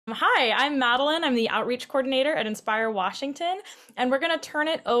Hi, I'm Madeline. I'm the outreach coordinator at Inspire Washington, and we're going to turn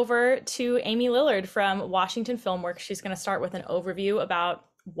it over to Amy Lillard from Washington Filmworks. She's going to start with an overview about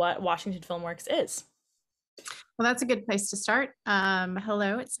what Washington Filmworks is. Well, that's a good place to start.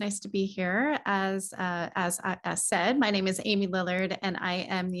 Hello, it's nice to be here. As said, my name is Amy Lillard, and I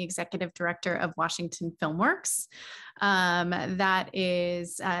am the executive director of Washington Filmworks. That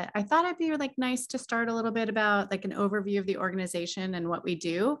is, I thought it'd be nice to start a little bit about like an overview of the organization and what we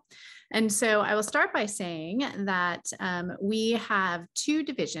do. And so I will start by saying that we have two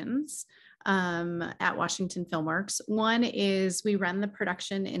divisions at Washington Filmworks. One is we run the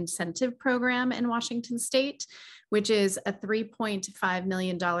production incentive program in Washington State, which is a $3.5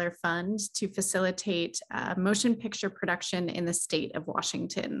 million fund to facilitate motion picture production in the state of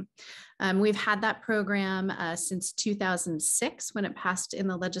Washington. We've had that program since 2006 when it passed in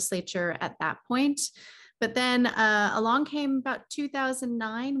the legislature at that point. But then along came about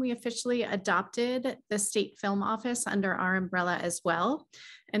 2009, we officially adopted the state film office under our umbrella as well.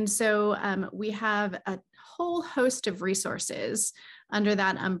 And so we have a whole host of resources under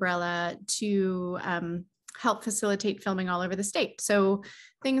that umbrella to help facilitate filming all over the state. So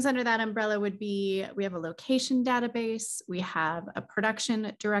things under that umbrella would be, we have a location database, we have a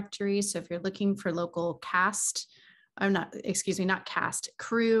production directory. So if you're looking for local cast, not cast,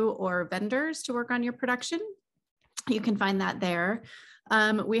 crew or vendors to work on your production, you can find that there.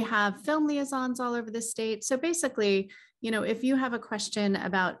 We have film liaisons all over the state. So basically, if you have a question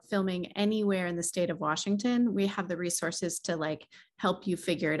about filming anywhere in the state of Washington, we have the resources to help you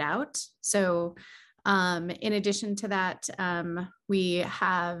figure it out. So in addition to that, we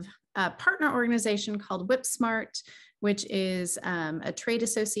have a partner organization called WhipSmart, which is a trade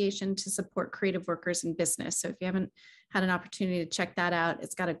association to support creative workers in business. So if you haven't had an opportunity to check that out,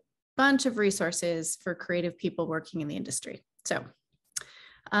 it's got a bunch of resources for creative people working in the industry. So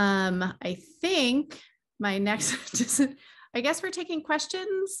I think my next, I guess we're taking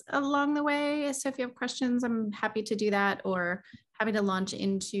questions along the way. So if you have questions, I'm happy to do that, or happy to launch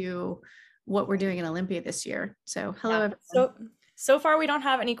into what we're doing in Olympia this year. So hello, everyone. So far, we don't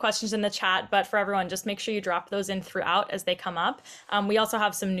have any questions in the chat, but for everyone, just make sure you drop those in throughout as they come up. We also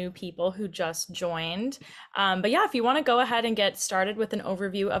have some new people who just joined. But yeah, if you want to go ahead and get started with an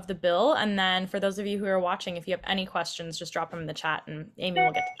overview of the bill, and then for those of you who are watching, if you have any questions, just drop them in the chat and Amy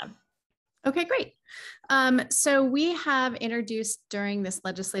will get to them. Okay, great. So we have introduced during this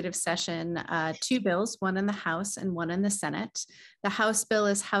legislative session two bills, one in the House and one in the Senate. The House bill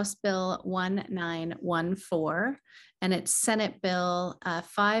is House Bill 1914, and it's Senate Bill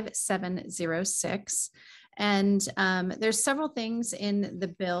 5706. And there's several things in the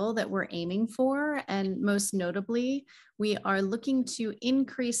bill that we're aiming for. And most notably, we are looking to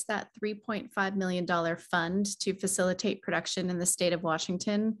increase that $3.5 million fund to facilitate production in the state of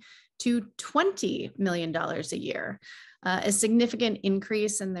Washington to $20 million a year, a significant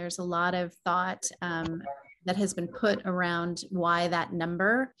increase. And there's a lot of thought that has been put around why that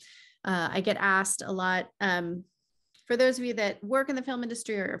number. I get asked a lot, for those of you that work in the film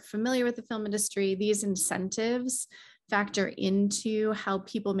industry or are familiar with the film industry, these incentives factor into how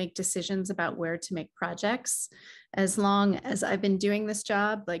people make decisions about where to make projects. As long as I've been doing this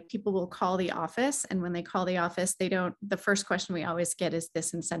job, people will call the office, and when they call the office, the first question we always get is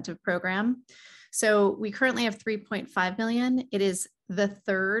this incentive program. So we currently have 3.5 million. It is the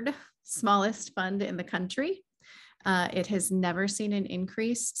third smallest fund in the country. It has never seen an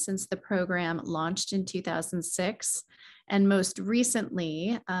increase since the program launched in 2006. And most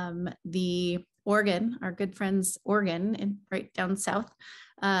recently, the Oregon, our good friends Oregon, right down south,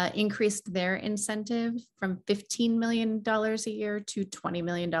 increased their incentive from $15 million a year to $20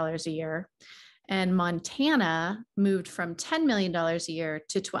 million a year. And Montana moved from $10 million a year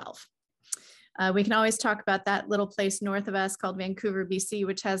to 12. We can always talk about that little place north of us called Vancouver, BC,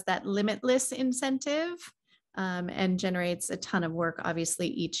 which has that limitless incentive and generates a ton of work, obviously,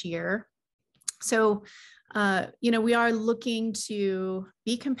 each year. So we are looking to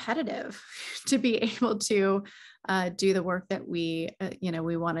be competitive, to be able to do the work that we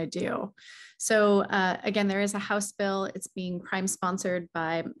want to do. So again, there is a House bill. It's being prime sponsored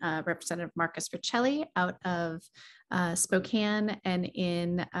by Representative Marcus Riccelli out of Spokane, and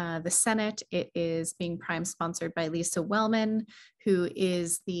in the Senate, it is being prime sponsored by Lisa Wellman, who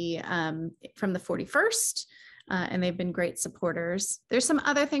is from the 41st. And they've been great supporters. There's some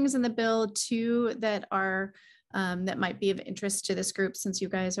other things in the bill too that are that might be of interest to this group, since you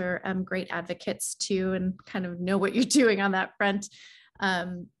guys are great advocates too and kind of know what you're doing on that front.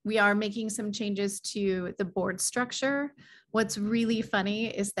 We are making some changes to the board structure What's really funny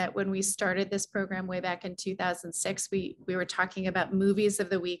is that when we started this program way back in 2006, we were talking about movies of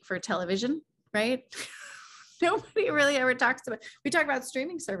the week for television, right? Nobody really ever talks about, we talk about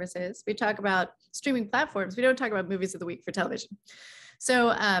streaming services, we talk about streaming platforms, we don't talk about movies of the week for television.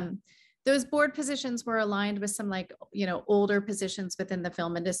 So those board positions were aligned with some older positions within the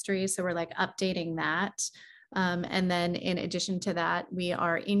film industry. So we're updating that. And then in addition to that, we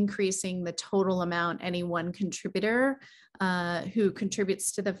are increasing the total amount any one contributor who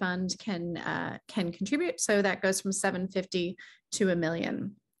contributes to the fund can contribute. So that goes from $750 to $1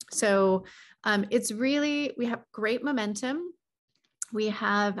 million. So it's really, we have great momentum. We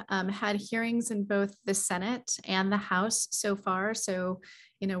have had hearings in both the Senate and the House so far. So,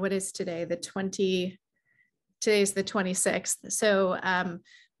 what is today? Today's the 26th. So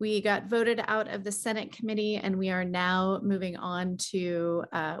we got voted out of the Senate committee, and we are now moving on to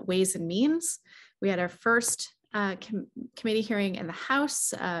Ways and Means. We had our first committee hearing in the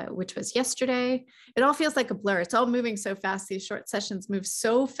House, which was yesterday. It all feels like a blur. It's all moving so fast. These short sessions move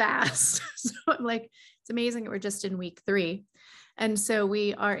so fast. So I'm it's amazing that we're just in week 3. And so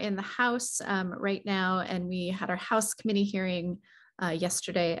we are in the House right now, and we had our House committee hearing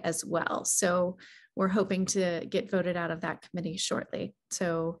yesterday as well. So we're hoping to get voted out of that committee shortly.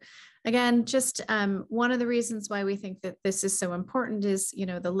 So again, just one of the reasons why we think that this is so important is,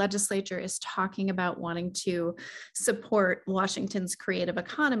 the legislature is talking about wanting to support Washington's creative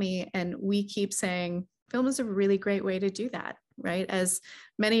economy. And we keep saying film is a really great way to do that, right? As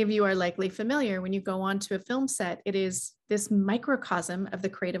many of you are likely familiar, when you go onto a film set, it is this microcosm of the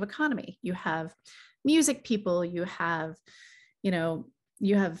creative economy. You have music people, you have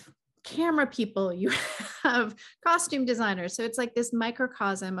camera people, you have costume designers. So it's this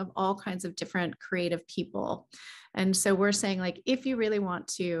microcosm of all kinds of different creative people. And so we're saying if you really want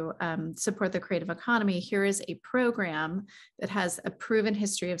to support the creative economy, here is a program that has a proven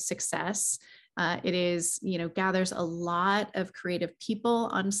history of success. It is, gathers a lot of creative people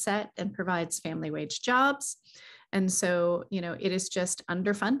on set and provides family wage jobs. And so, it is just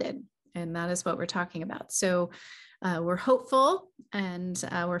underfunded. And that is what we're talking about. So we're hopeful, and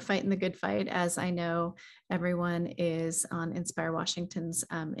we're fighting the good fight, as I know everyone is on Inspire Washington's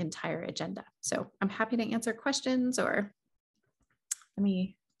entire agenda. So I'm happy to answer questions, or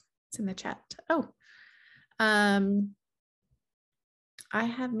it's in the chat. I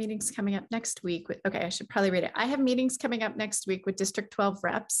have meetings coming up next week I should probably read it. I have meetings coming up next week with District 12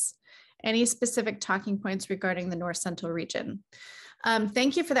 reps. Any specific talking points regarding the North Central region?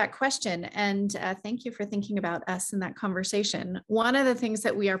 Thank you for that question. And thank you for thinking about us in that conversation. One of the things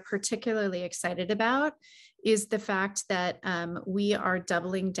that we are particularly excited about is the fact that we are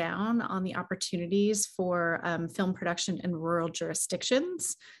doubling down on the opportunities for film production in rural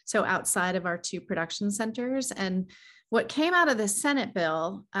jurisdictions. So outside of our 2 production centers. And what came out of the Senate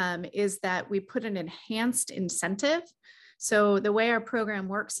bill is that we put an enhanced incentive. So the way our program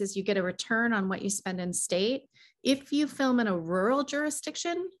works is you get a return on what you spend in state. If you film in a rural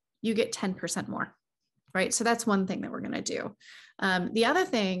jurisdiction, you get 10% more, right? So that's one thing that we're going to do. The other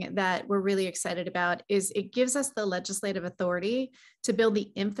thing that we're really excited about is it gives us the legislative authority to build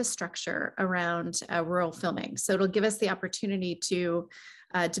the infrastructure around rural filming. So it'll give us the opportunity to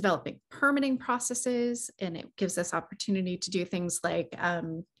developing permitting processes, and it gives us opportunity to do things like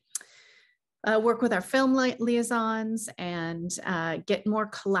work with our film liaisons and get more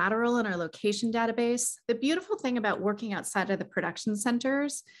collateral in our location database. The beautiful thing about working outside of the production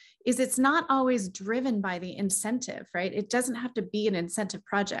centers is it's not always driven by the incentive, right? It doesn't have to be an incentive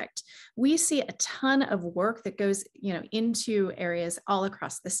project. We see a ton of work that goes, into areas all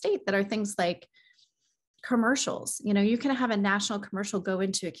across the state that are things like commercials. You can have a national commercial go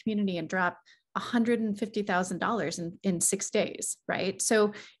into a community and drop $150,000 in 6 days, right?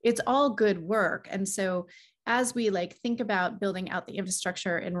 So it's all good work. And so as we think about building out the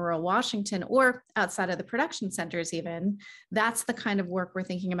infrastructure in rural Washington or outside of the production centers even, that's the kind of work we're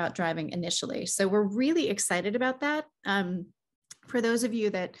thinking about driving initially. So we're really excited about that. For those of you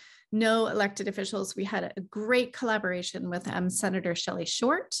that know elected officials, we had a great collaboration with Senator Shelley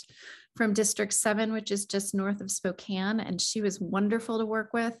Short from District 7, which is just north of Spokane. And she was wonderful to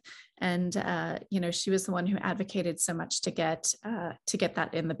work with. And, she was the one who advocated so much to get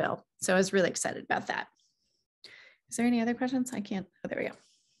that in the bill. So I was really excited about that. Is there any other questions? I can't. Oh, there we go.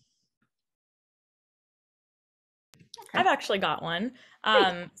 I've actually got one.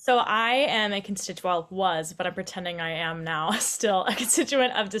 Great. So I am a constituent, well, was, but I'm pretending I am now still a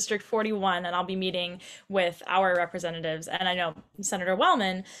constituent of District 41, and I'll be meeting with our representatives. And I know Senator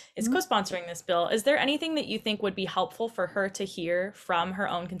Wellman is Mhm. co-sponsoring this bill. Is there anything that you think would be helpful for her to hear from her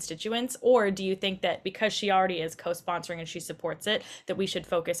own constituents? Or do you think that because she already is co-sponsoring and she supports it, that we should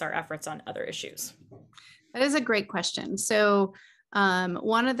focus our efforts on other issues? That is a great question. So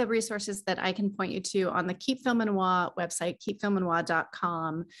one of the resources that I can point you to on the Keep Film and Wa website,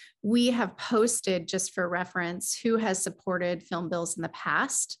 keepfilmandwa.com, we have posted, just for reference, who has supported film bills in the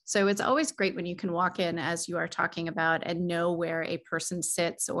past. So it's always great when you can walk in as you are talking about and know where a person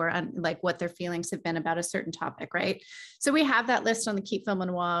sits or like what their feelings have been about a certain topic, right? So we have that list on the Keep Film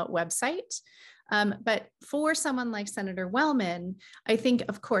and Wa website. But for someone like Senator Wellman, I think,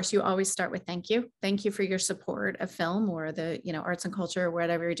 of course, you always start with thank you. Thank you for your support of film or the, arts and culture or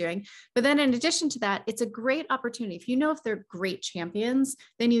whatever you're doing. But then in addition to that, it's a great opportunity. If you know if they're great champions,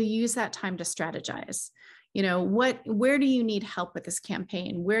 then you use that time to strategize. Where do you need help with this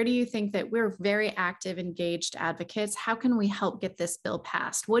campaign? Where do you think that we're very active, engaged advocates? How can we help get this bill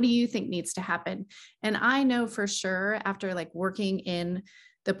passed? What do you think needs to happen? And I know for sure, after like working in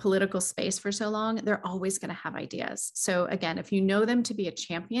the political space for so long, they're always going to have ideas. So again, if you know them to be a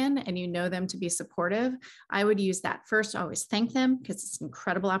champion and you know them to be supportive, I would use that first. Always thank them because it's an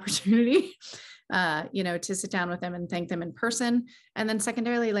incredible opportunity, to sit down with them and thank them in person. And then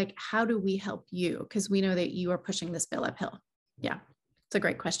secondarily, like, how do we help you? Because we know that you are pushing this bill uphill. Yeah, it's a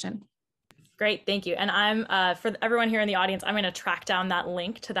great question. Great, thank you. And I'm for everyone here in the audience, I'm going to track down that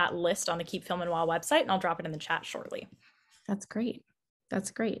link to that list on the Keep Film and Wall website, and I'll drop it in the chat shortly. That's great.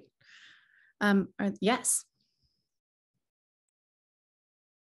 That's great. Yes.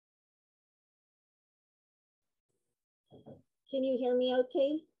 Can you hear me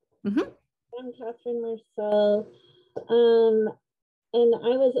okay? Mm-hmm. I'm Catherine Marceau. And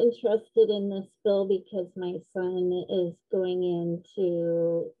I was interested in this bill because my son is going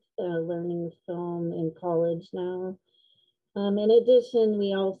into learning film in college now. In addition,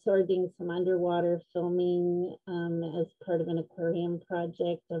 we also are doing some underwater filming as part of an aquarium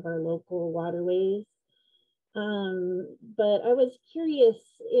project of our local waterways. But I was curious,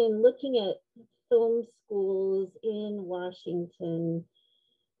 in looking at film schools in Washington,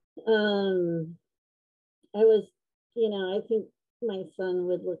 I think my son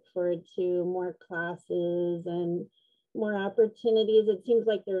would look forward to more classes and more opportunities. It seems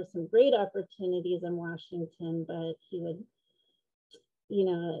like there are some great opportunities in Washington, but he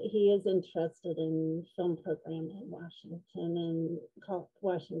is interested in film program in Washington and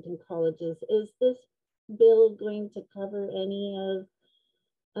Washington colleges. Is this bill going to cover any of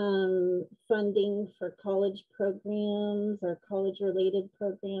funding for college programs or college related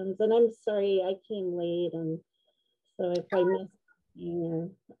programs? And I'm sorry, I came late, and so if I missed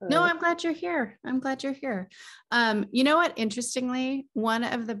anything No, I'm glad you're here. I'm glad you're here. You know what? Interestingly, one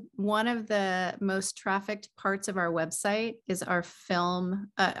of the most trafficked parts of our website is are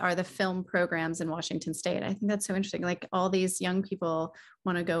the film programs in Washington State. I think that's so interesting. Like all these young people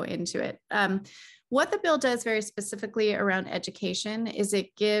want to go into it. What the bill does very specifically around education is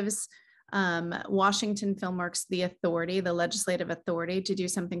it gives Washington Filmworks the legislative authority to do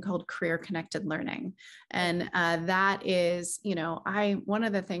something called career connected learning. And that is, one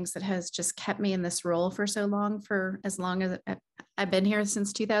of the things that has just kept me in this role for so long, for as long as I've been here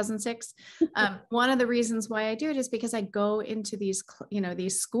since 2006. One of the reasons why I do it is because I go into these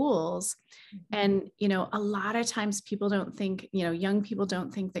schools and, a lot of times people don't think, young people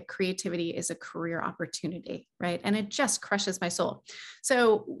don't think that creativity is a career opportunity, right? And it just crushes my soul.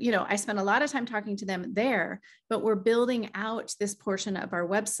 So, I spend a lot of time talking to them there, but we're building out this portion of our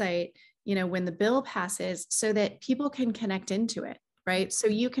website, when the bill passes so that people can connect into it, right? So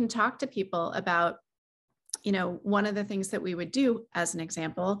you can talk to people about, one of the things that we would do as an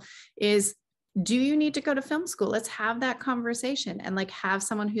example is, do you need to go to film school? Let's have that conversation and like have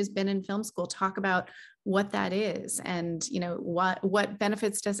someone who's been in film school talk about what that is and, what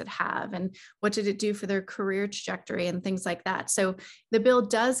benefits does it have and what did it do for their career trajectory and things like that. So the bill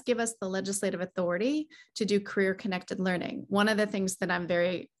does give us the legislative authority to do career connected learning. One of the things that I'm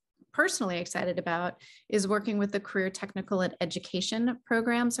very personally excited about is working with the career technical and education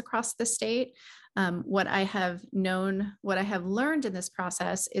programs across the state. What I have learned in this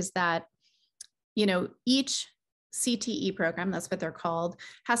process is that, each CTE program, that's what they're called,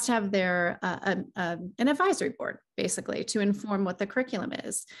 has to have their an advisory board basically to inform what the curriculum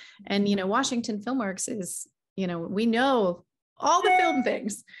is. And, Washington Filmworks is, we know all the film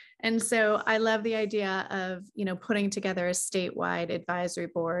things. And so I love the idea of, putting together a statewide advisory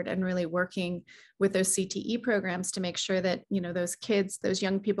board and really working with those CTE programs to make sure that, those kids, those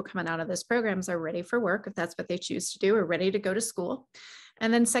young people coming out of those programs are ready for work, if that's what they choose to do, or ready to go to school.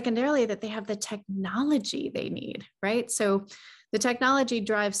 And then secondarily, that they have the technology they need, right? So the technology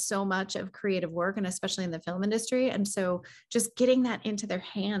drives so much of creative work, and especially in the film industry. And so just getting that into their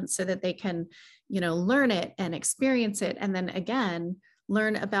hands so that they can, learn it and experience it. And then again,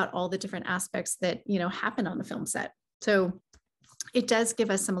 learn about all the different aspects that, happen on the film set. So it does give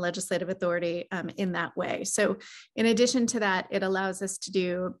us some legislative authority in that way. So in addition to that, it allows us to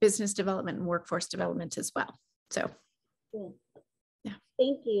do business development and workforce development as well. So, yeah.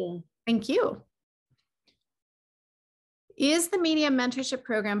 Thank you. Thank you. Is the Media Mentorship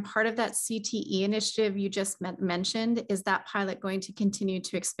Program part of that CTE initiative you just mentioned? Is that pilot going to continue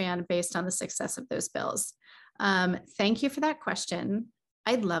to expand based on the success of those bills? Thank you for that question.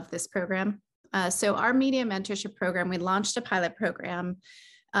 I love this program. So our Media Mentorship Program, we launched a pilot program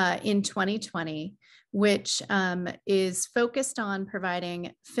in 2020, which is focused on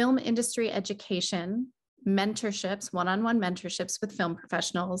providing film industry education, mentorships, one-on-one mentorships with film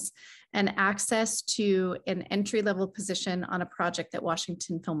professionals, and access to an entry-level position on a project that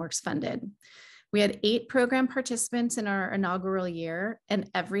Washington Filmworks funded. We had 8 program participants in our inaugural year, and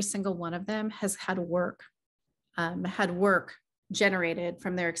every single one of them has had work generated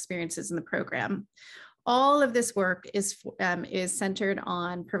from their experiences in the program. All of this work is centered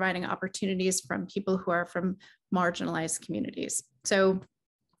on providing opportunities from people who are from marginalized communities. So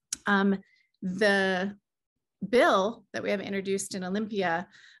the bill that we have introduced in Olympia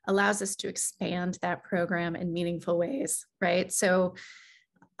allows us to expand that program in meaningful ways, right? So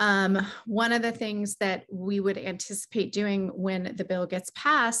one of the things that we would anticipate doing when the bill gets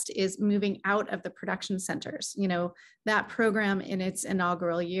passed is moving out of the production centers. That program in its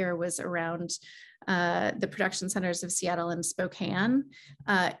inaugural year was around the production centers of Seattle and Spokane.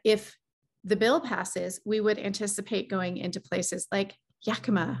 If the bill passes, we would anticipate going into places like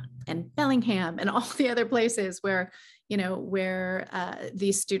Yakima and Bellingham and all the other places where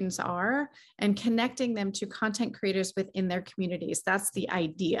these students are, and connecting them to content creators within their communities. That's the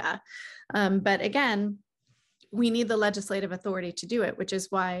idea. But again, we need the legislative authority to do it, which is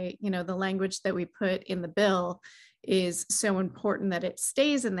why, the language that we put in the bill is so important that it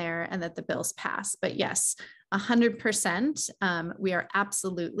stays in there and that the bills pass. But yes, 100%, we are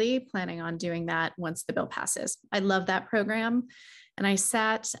absolutely planning on doing that once the bill passes. I love that program. And I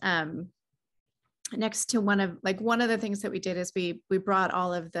sat next to one of the things that we did is we brought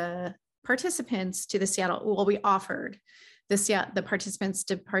all of the participants to the Seattle. Well, we offered the participants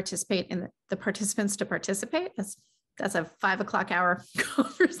to participate in the participants to participate. That's a 5 o'clock hour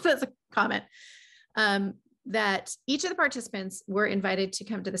conference. That's a comment. That each of the participants were invited to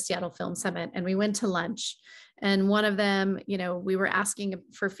come to the Seattle Film Summit, and we went to lunch. And one of them, we were asking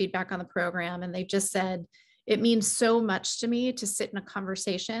for feedback on the program, and they just said, it means so much to me to sit in a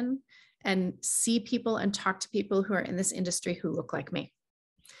conversation and see people and talk to people who are in this industry who look like me.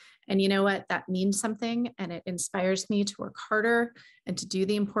 And you know what? That means something, and it inspires me to work harder and to do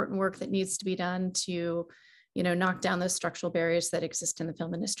the important work that needs to be done to, knock down those structural barriers that exist in the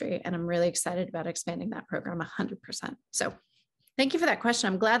film industry. And I'm really excited about expanding that program 100%. So thank you for that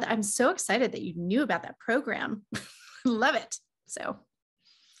question. I'm so excited that you knew about that program. Love it. So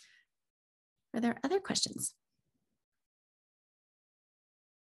are there other questions?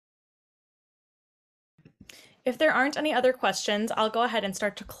 If there aren't any other questions, I'll go ahead and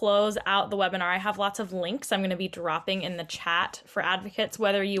start to close out the webinar. I have lots of links I'm going to be dropping in the chat for advocates,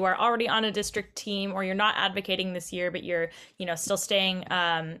 whether you are already on a district team or you're not advocating this year, but you're still staying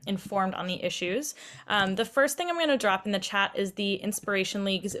informed on the issues. The first thing I'm going to drop in the chat is the Inspiration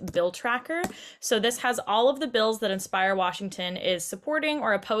League's bill tracker. So this has all of the bills that Inspire Washington is supporting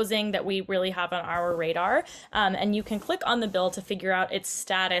or opposing that we really have on our radar. And you can click on the bill to figure out its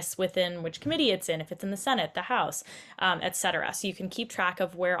status within which committee it's in, if it's in the Senate, the House, etc. So you can keep track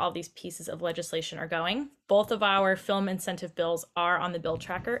of where all these pieces of legislation are going. Both of our film incentive bills are on the bill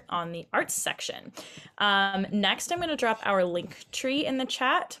tracker on the arts section. Next, I'm going to drop our link tree in the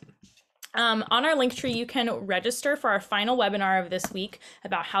chat. On our link tree, you can register for our final webinar of this week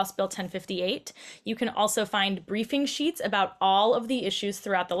about House Bill 1058. You can also find briefing sheets about all of the issues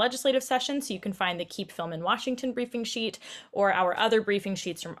throughout the legislative session. So you can find the Keep Film in Washington briefing sheet or our other briefing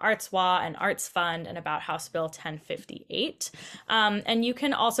sheets from ArtsWA and Arts Fund and about House Bill 1058. And you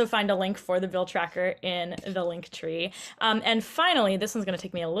can also find a link for the bill tracker in the link tree. And finally, this one's going to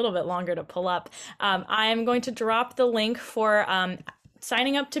take me a little bit longer to pull up. I am going to drop the link for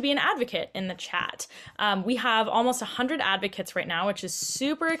signing up to be an advocate in the chat. We have almost 100 advocates right now, which is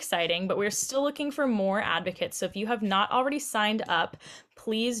super exciting, but we're still looking for more advocates. So if you have not already signed up,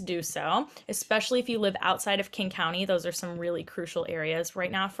 please do so, especially if you live outside of King County. Those are some really crucial areas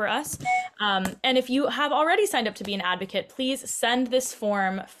right now for us. And if you have already signed up to be an advocate, please send this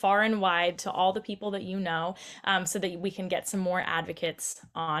form far and wide to all the people that you know, so that we can get some more advocates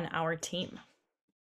on our team.